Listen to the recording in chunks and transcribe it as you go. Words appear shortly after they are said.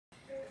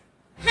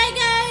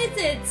guys,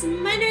 it's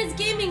Miners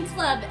Gaming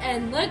Club,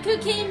 and look who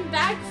came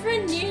back for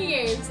New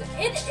Year's.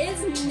 It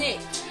is Nick.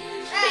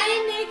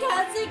 Hey Nick,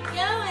 how's it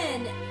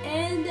going?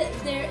 And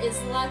there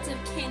is lots of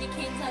candy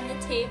canes on the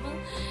table,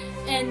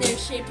 and they're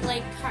shaped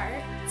like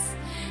carts.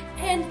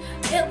 And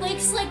it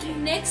looks like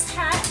Nick's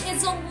hat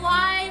is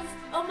alive.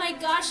 Oh my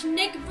gosh,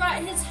 Nick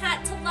brought his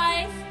hat to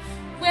life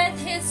with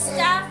his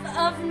staff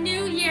of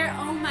New Year.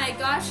 Oh my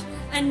gosh,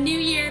 a new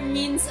year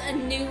means a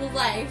new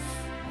life.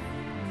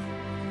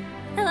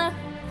 Hello.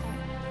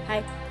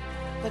 Hi.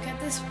 Look at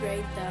this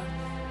braid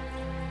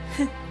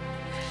though.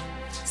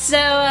 So,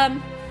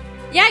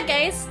 yeah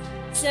guys,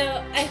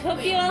 so I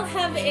hope you all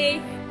have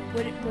a...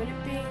 Would it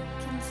be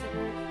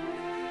considered,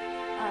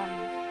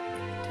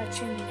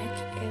 touching Nick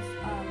if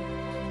I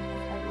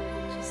were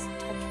to just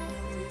touch one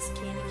of these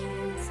candy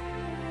canes?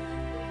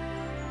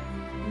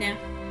 No.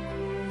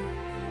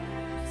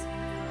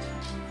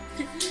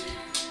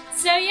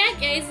 So yeah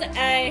guys,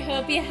 I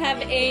hope you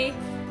have a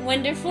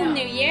wonderful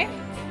new year.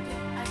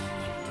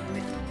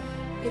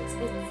 It's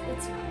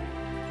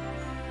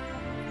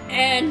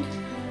And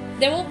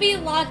there will be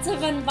lots of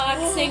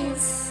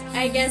unboxings,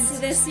 I guess,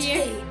 this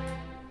year. tape.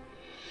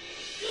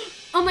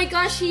 Oh my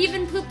gosh, he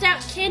even pooped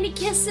out candy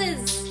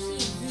kisses.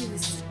 He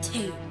used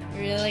tape.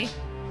 Really?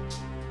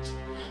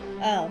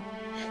 Oh.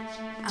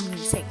 I'm gonna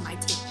take my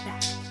tape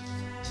back.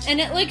 And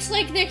it looks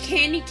like they're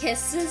candy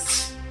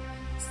kisses.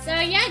 So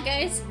yeah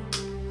guys,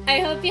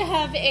 I hope you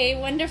have a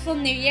wonderful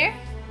new year.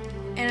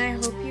 And I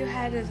hope you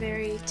had a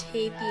very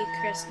tapey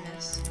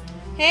Christmas.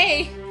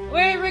 Hey,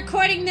 we're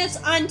recording this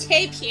on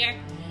tape here.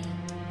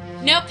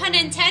 No pun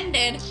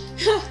intended.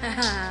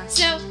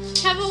 So,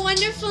 have a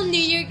wonderful New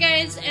Year,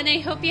 guys, and I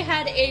hope you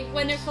had a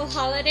wonderful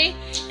holiday,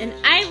 and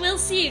I will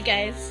see you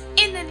guys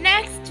In the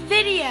next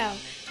video,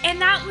 and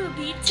that will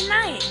be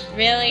tonight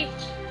really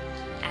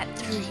at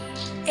 3.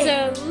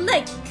 So,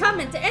 like,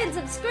 comment, and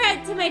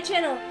subscribe to my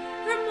channel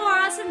for more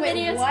awesome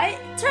videos. What?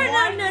 Turn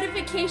Why? on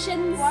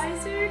notifications. Why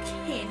is there a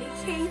candy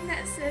cane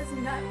that says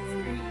nut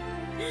free?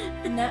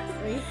 Nut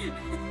free.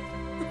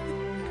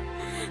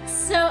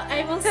 So,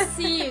 I will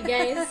see you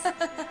guys.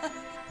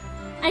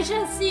 I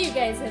shall see you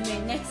guys in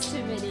my next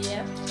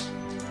video.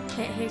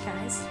 Hey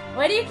guys.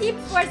 Why do you keep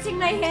forcing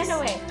my hand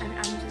away?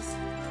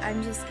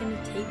 I'm just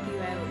gonna tape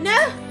you out.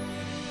 No!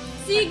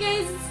 See you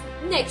guys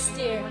next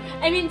year.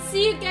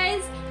 See you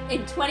guys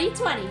in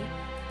 2020.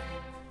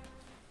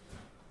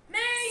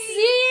 See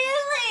you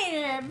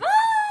later. Bye!